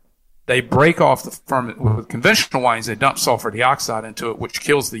wine, they break off the ferment. With conventional wines, they dump sulfur dioxide into it, which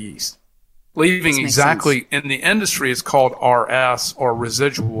kills the yeast, leaving exactly, in the industry, it's called RS, or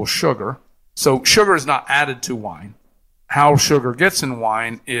residual sugar. So sugar is not added to wine. How sugar gets in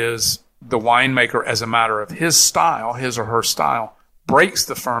wine is the winemaker, as a matter of his style, his or her style, breaks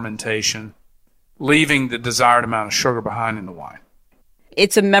the fermentation, leaving the desired amount of sugar behind in the wine.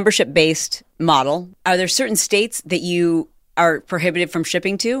 It's a membership-based model. Are there certain states that you are prohibited from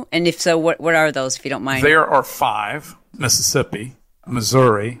shipping to? And if so, what are those, if you don't mind? There are 5: Mississippi,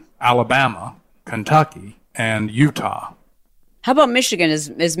 Missouri, Alabama, Kentucky, and Utah. How about Michigan?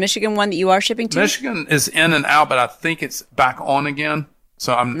 Is Michigan one that you are shipping to? Michigan is in and out, but I think it's back on again.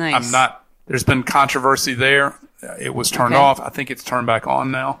 So I'm not, there's been controversy there. It was turned off. I think it's turned back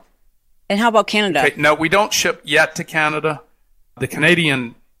on now. And how about Canada? Okay, no, we don't ship yet to Canada. The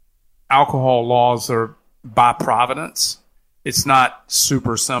Canadian alcohol laws are by providence. It's not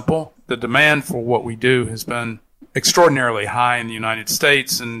super simple. The demand for what we do has been extraordinarily high in the United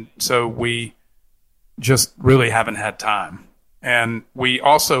States, and so we just really haven't had time. And we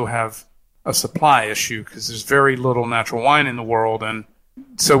also have a supply issue because there's very little natural wine in the world. And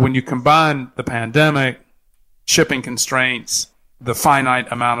so when you combine the pandemic, shipping constraints, the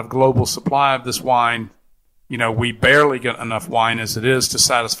finite amount of global supply of this wine, we barely get enough wine as it is to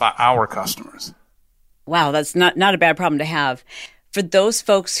satisfy our customers. Wow, that's not a bad problem to have. For those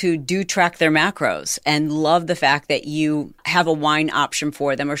folks who do track their macros and love the fact that you have a wine option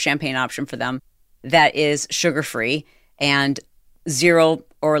for them or champagne option for them that is sugar-free and 0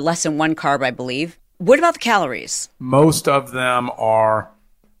 or less than 1 carb, I believe. What about the calories? Most of them are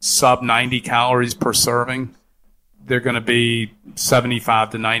sub 90 calories per serving. They're going to be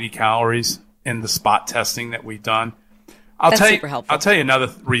 75 to 90 calories in the spot testing that we've done. That's super helpful. I'll tell you another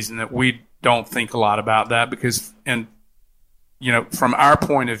reason that we don't think a lot about that, because from our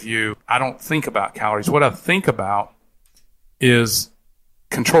point of view, I don't think about calories. What I think about is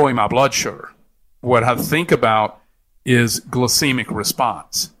controlling my blood sugar. What I think about is glycemic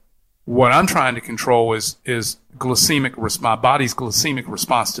response. What I'm trying to control is my body's glycemic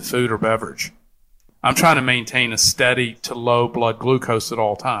response to food or beverage. I'm trying to maintain a steady to low blood glucose at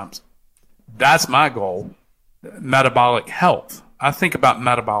all times. That's my goal. Metabolic health. I think about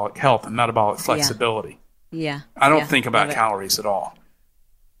metabolic health and metabolic flexibility. Yeah. I don't think about calories at all.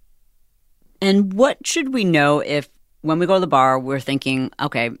 And what should we know if, when we go to the bar, we're thinking,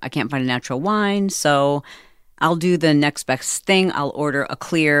 okay, I can't find a natural wine, so I'll do the next best thing. I'll order a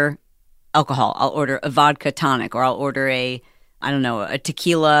clear alcohol. I'll order a vodka tonic, or I'll order a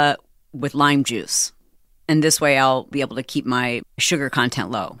tequila with lime juice. And this way I'll be able to keep my sugar content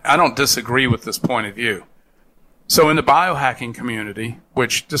low. I don't disagree with this point of view. So in the biohacking community,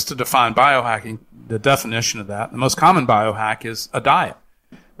 which, just to define biohacking, the definition of that, the most common biohack is a diet.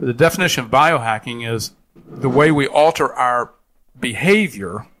 But the definition of biohacking is the way we alter our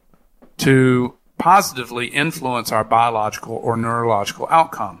behavior to positively influence our biological or neurological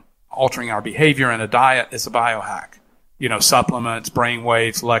outcome. Altering our behavior in a diet is a biohack. Supplements, brain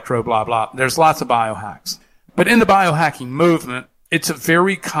waves, electro, blah, blah. There's lots of biohacks. But in the biohacking movement, it's a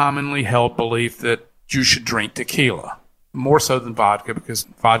very commonly held belief that you should drink tequila, more so than vodka, because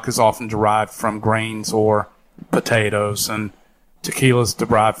vodka is often derived from grains or potatoes, and tequila is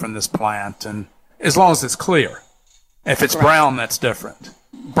derived from this plant, and as long as it's clear. If it's brown, that's different.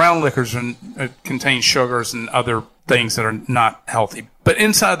 Brown liquors contain sugars and other things that are not healthy. But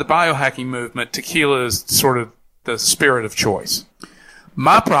inside the biohacking movement, tequila is sort of the spirit of choice.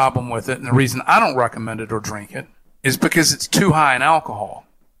 My problem with it, and the reason I don't recommend it or drink it, is because it's too high in alcohol.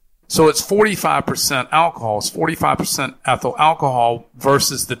 So it's 45% alcohol. It's 45% ethyl alcohol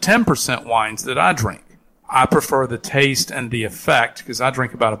versus the 10% wines that I drink. I prefer the taste and the effect, because I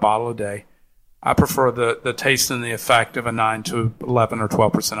drink about a bottle a day. I prefer the taste and the effect of a 9 to 11 or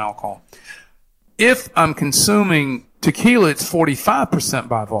 12% alcohol. If I'm consuming tequila, it's 45%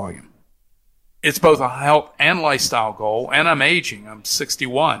 by volume. It's both a health and lifestyle goal, and I'm aging. I'm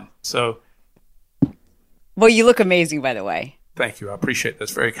 61. So, well, you look amazing, by the way. Thank you. I appreciate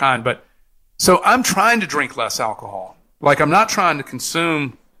that's very kind. But so I'm trying to drink less alcohol. Like, I'm not trying to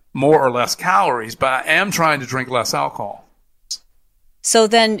consume more or less calories, but I am trying to drink less alcohol. So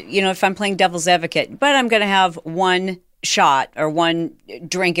then, if I'm playing devil's advocate, but I'm going to have one shot or one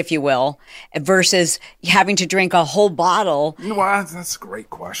drink, if you will, versus having to drink a whole bottle. Well, that's a great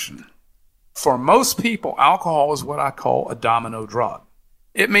question. For most people, alcohol is what I call a domino drug.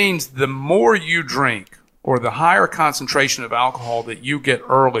 It means the more you drink or the higher concentration of alcohol that you get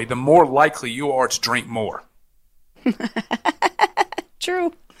early, the more likely you are to drink more.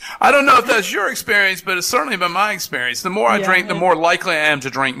 True. I don't know if that's your experience, but it's certainly been my experience. The more I drink, the more likely I am to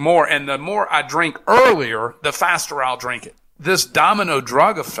drink more. And the more I drink earlier, the faster I'll drink it. This domino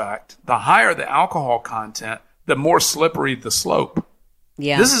drug effect, the higher the alcohol content, the more slippery the slope.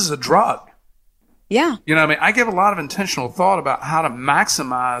 Yeah. This is a drug. Yeah. I give a lot of intentional thought about how to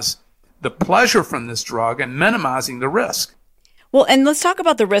maximize the pleasure from this drug and minimizing the risk. Well, and let's talk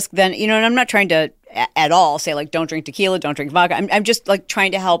about the risk then, and I'm not trying to at all say like, don't drink tequila, don't drink vodka. I'm just like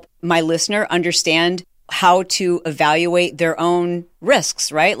trying to help my listener understand how to evaluate their own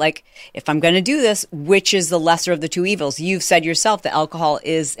risks, right? Like, if I'm going to do this, which is the lesser of the two evils? You've said yourself that alcohol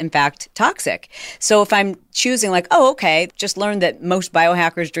is, in fact, toxic. So if I'm choosing like, oh, okay, just learn that most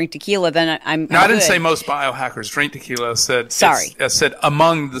biohackers drink tequila, then I'm No, I didn't say most biohackers drink tequila. I said, I said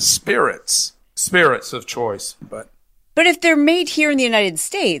among the spirits of choice. But if they're made here in the United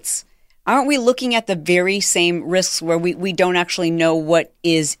States, aren't we looking at the very same risks where we don't actually know what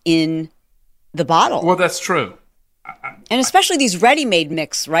is in the bottle? Well, that's true. And especially these ready-made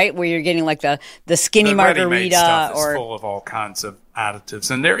mix, right? Where you're getting like the skinny margarita. Ready-made stuff is full of all kinds of additives.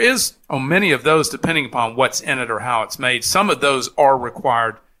 And there is many of those, depending upon what's in it or how it's made. Some of those are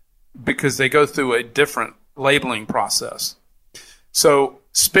required because they go through a different labeling process. So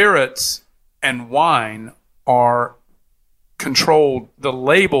spirits and wine are controlled. The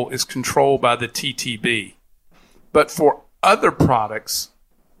label is controlled by the TTB. But for other products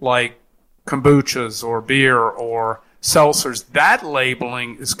like kombuchas or beer or seltzers, that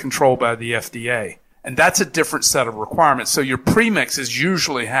labeling is controlled by the FDA. And that's a different set of requirements. So your premixes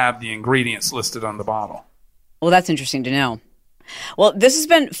usually have the ingredients listed on the bottle. Well, that's interesting to know. Well, this has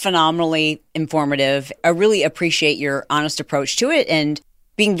been phenomenally informative. I really appreciate your honest approach to it and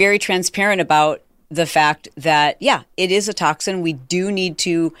being very transparent about the fact that, yeah, it is a toxin. We do need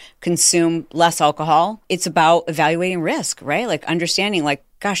to consume less alcohol. It's about evaluating risk, right? Like understanding, like,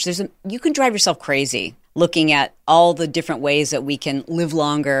 gosh, you can drive yourself crazy looking at all the different ways that we can live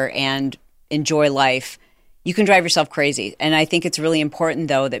longer and enjoy life. You can drive yourself crazy. And I think it's really important,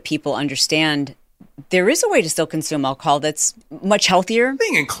 though, that people understand there is a way to still consume alcohol that's much healthier. I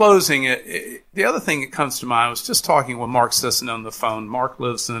think in closing, the other thing that comes to mind, I was just talking with Mark Sisson on the phone. Mark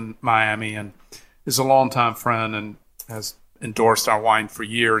lives in Miami and is a longtime friend and has endorsed our wine for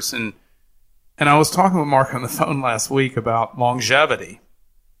years. And I was talking with Mark on the phone last week about longevity.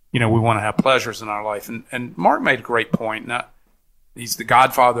 We want to have pleasures in our life. And Mark made a great point. Now, he's the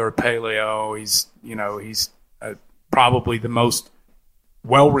godfather of paleo. He's probably the most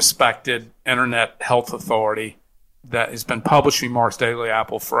well-respected internet health authority that has been publishing Mark's Daily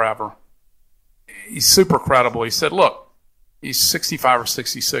Apple forever. He's super credible. He said, look, he's 65 or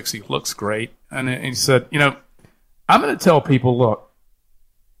 66. He looks great. And he said, I'm going to tell people, look,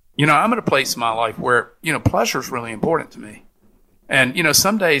 I'm at a place in my life where, pleasure is really important to me. And,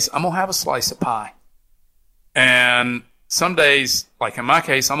 some days I'm going to have a slice of pie. And some days, like in my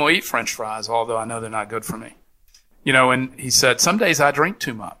case, I'm going to eat French fries, although I know they're not good for me. And he said, some days I drink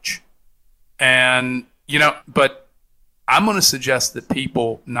too much. And, but I'm going to suggest that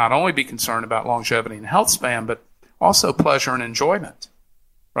people not only be concerned about longevity and health span, but also pleasure and enjoyment,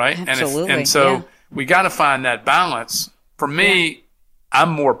 right? Absolutely. And so we got to find that balance. For me, I'm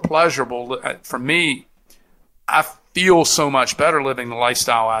more pleasurable. For me, I feel so much better living the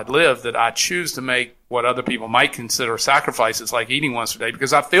lifestyle I'd live that I choose to make what other people might consider sacrifices, like eating once a day,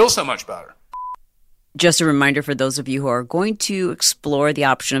 because I feel so much better. Just a reminder for those of you who are going to explore the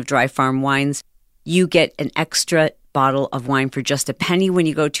option of dry farm wines, you get an extra bottle of wine for just a penny when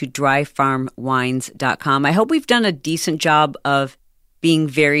you go to dryfarmwines.com. I hope we've done a decent job of being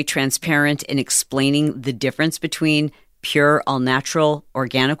very transparent in explaining the difference between pure, all-natural,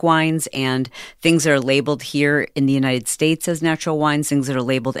 organic wines and things that are labeled here in the United States as natural wines, things that are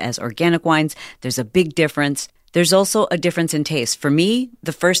labeled as organic wines. There's a big difference. There's also a difference in taste. For me,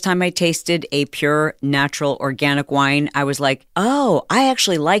 the first time I tasted a pure, natural, organic wine, I was like, oh, I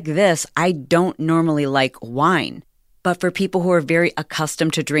actually like this. I don't normally like wine. But for people who are very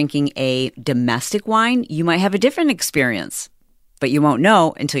accustomed to drinking a domestic wine, you might have a different experience, but you won't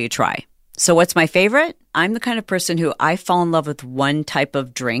know until you try. So what's my favorite? I'm the kind of person who I fall in love with one type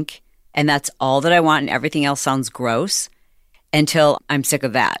of drink, and that's all that I want, and everything else sounds gross until I'm sick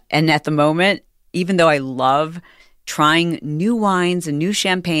of that. And at the moment, even though I love trying new wines and new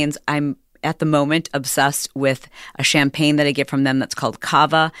champagnes, I'm at the moment obsessed with a champagne that I get from them that's called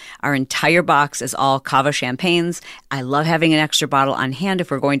Cava. Our entire box is all Cava champagnes. I love having an extra bottle on hand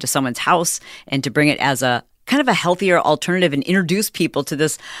if we're going to someone's house and to bring it as a kind of a healthier alternative and introduce people to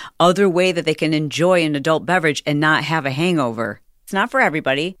this other way that they can enjoy an adult beverage and not have a hangover. It's not for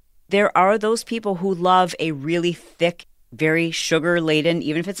everybody. There are those people who love a really thick, very sugar-laden,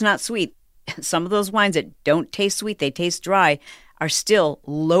 even if it's not sweet. Some of those wines that don't taste sweet, they taste dry, are still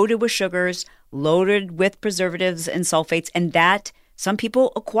loaded with sugars, loaded with preservatives and sulfates, and that some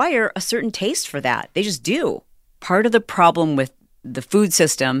people acquire a certain taste for that. They just do. Part of the problem with the food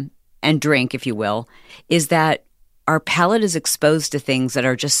system and drink, if you will, is that our palate is exposed to things that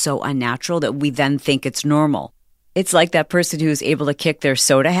are just so unnatural that we then think it's normal. It's like that person who's able to kick their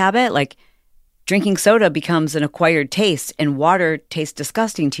soda habit, like drinking soda becomes an acquired taste and water tastes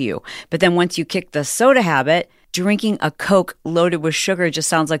disgusting to you. But then once you kick the soda habit, drinking a Coke loaded with sugar just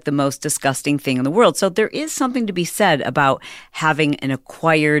sounds like the most disgusting thing in the world. So there is something to be said about having an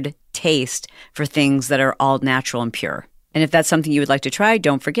acquired taste for things that are all natural and pure. And if that's something you would like to try,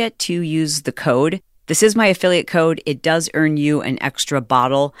 don't forget to use the code. This is my affiliate code. It does earn you an extra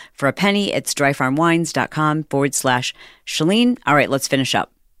bottle for a penny. It's dryfarmwines.com/Chalene. All right, let's finish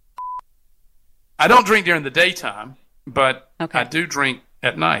up. I don't drink during the daytime, but Okay. I do drink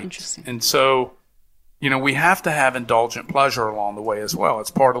at night. Interesting. And so, we have to have indulgent pleasure along the way as well.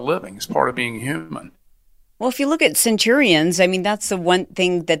 It's part of living. It's part of being human. Well, if you look at centurions, I mean, that's the one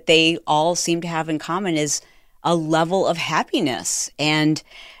thing that they all seem to have in common is a level of happiness. And,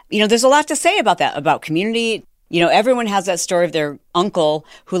 there's a lot to say about that, about community. Everyone has that story of their uncle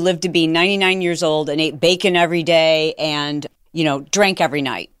who lived to be 99 years old and ate bacon every day and, drank every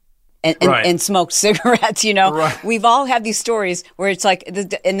night. And smoked cigarettes, Right. We've all had these stories where it's like,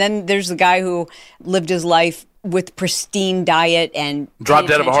 and then there's the guy who lived his life with pristine diet and dropped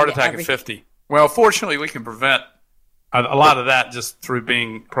dead of a heart attack at 50. Well, fortunately, we can prevent a lot of that just through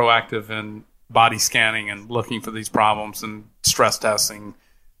being proactive and body scanning and looking for these problems and stress testing,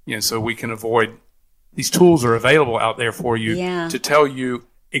 so we can avoid. These tools are available out there for you to tell you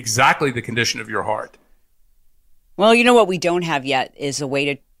exactly the condition of your heart. Well, what we don't have yet is a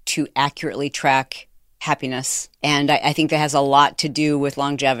way to accurately track happiness. And I think that has a lot to do with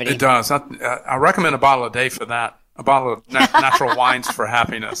longevity. It does. I recommend a bottle a day for that. A bottle of natural wines for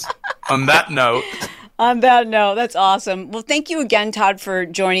happiness. On that note, that's awesome. Well, thank you again, Todd, for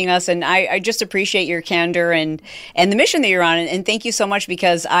joining us. And I just appreciate your candor and the mission that you're on. And thank you so much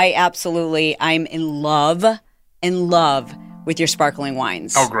because I'm in love with your sparkling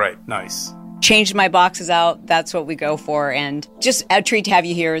wines. Oh, great. Nice. Changed my boxes out. That's what we go for. And just a treat to have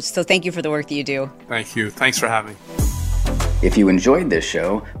you here. So thank you for the work that you do. Thank you. Thanks for having me. If you enjoyed this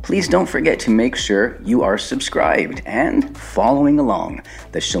show, please don't forget to make sure you are subscribed and following along.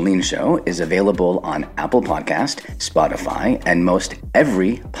 The Chalene Show is available on Apple Podcast, Spotify, and most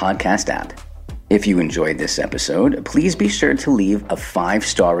every podcast app. If you enjoyed this episode, please be sure to leave a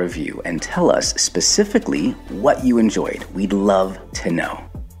 5-star review and tell us specifically what you enjoyed. We'd love to know.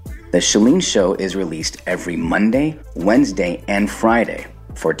 The Chalene Show is released every Monday, Wednesday, and Friday.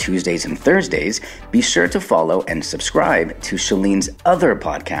 For Tuesdays and Thursdays, be sure to follow and subscribe to Shalene's other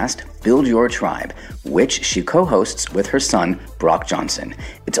podcast, Build Your Tribe, which she co-hosts with her son, Brock Johnson.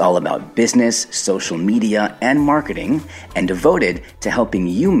 It's all about business, social media, and marketing, and devoted to helping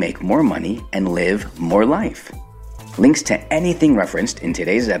you make more money and live more life. Links to anything referenced in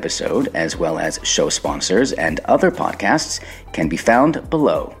today's episode, as well as show sponsors and other podcasts, can be found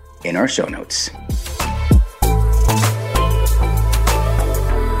below in our show notes.